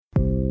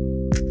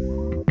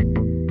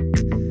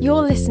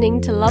You're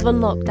listening to Love on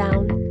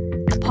Lockdown,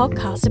 a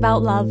podcast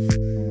about love.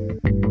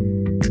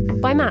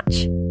 By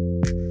Match.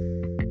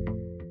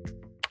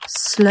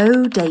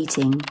 Slow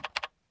dating.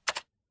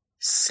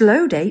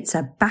 Slow dates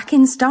are back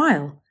in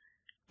style.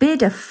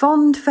 Bid a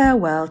fond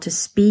farewell to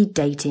speed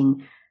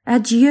dating,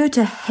 adieu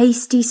to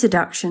hasty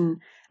seduction,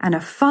 and a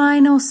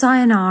final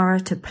sayonara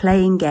to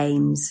playing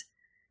games.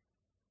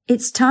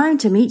 It's time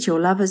to meet your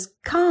lovers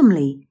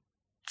calmly,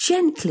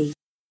 gently,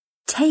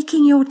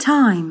 taking your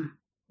time.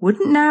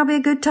 Wouldn't now be a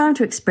good time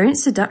to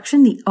experience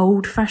seduction the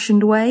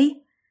old-fashioned way?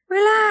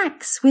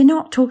 Relax, we're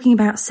not talking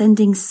about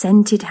sending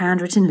scented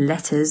handwritten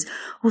letters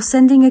or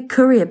sending a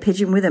courier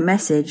pigeon with a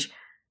message,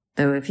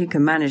 though if you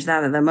can manage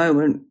that at the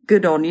moment,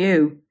 good on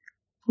you.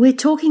 We're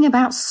talking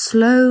about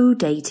slow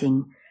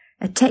dating,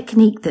 a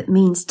technique that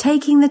means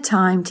taking the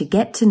time to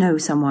get to know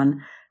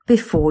someone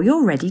before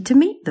you're ready to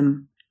meet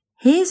them.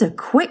 Here's a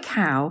quick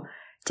how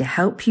to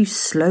help you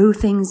slow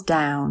things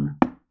down.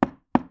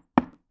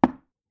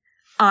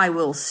 I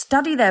will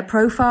study their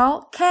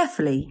profile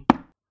carefully.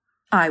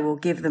 I will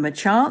give them a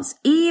chance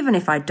even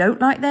if I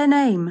don't like their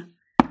name.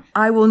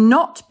 I will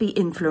not be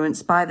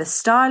influenced by the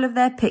style of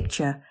their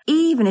picture,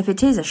 even if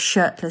it is a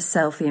shirtless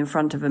selfie in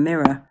front of a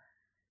mirror.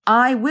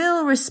 I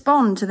will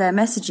respond to their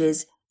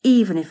messages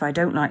even if I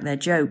don't like their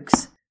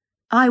jokes.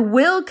 I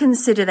will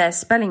consider their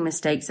spelling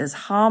mistakes as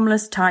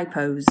harmless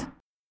typos.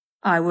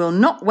 I will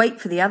not wait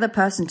for the other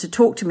person to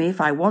talk to me if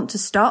I want to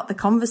start the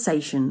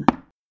conversation.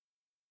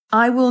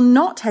 I will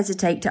not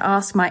hesitate to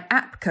ask my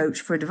app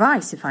coach for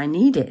advice if I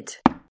need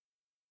it.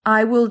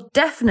 I will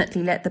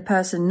definitely let the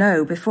person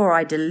know before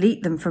I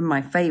delete them from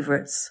my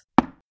favourites.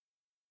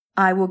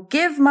 I will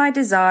give my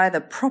desire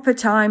the proper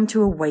time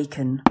to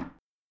awaken.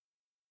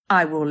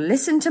 I will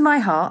listen to my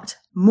heart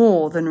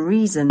more than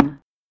reason.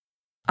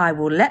 I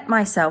will let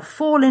myself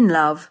fall in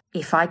love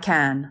if I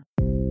can.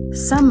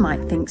 Some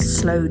might think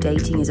slow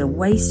dating is a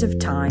waste of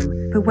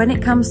time, but when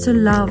it comes to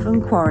love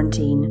and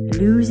quarantine,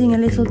 losing a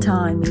little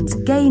time means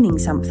gaining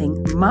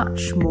something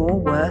much more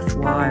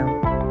worthwhile.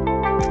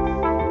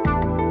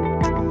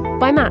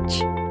 By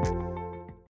Match.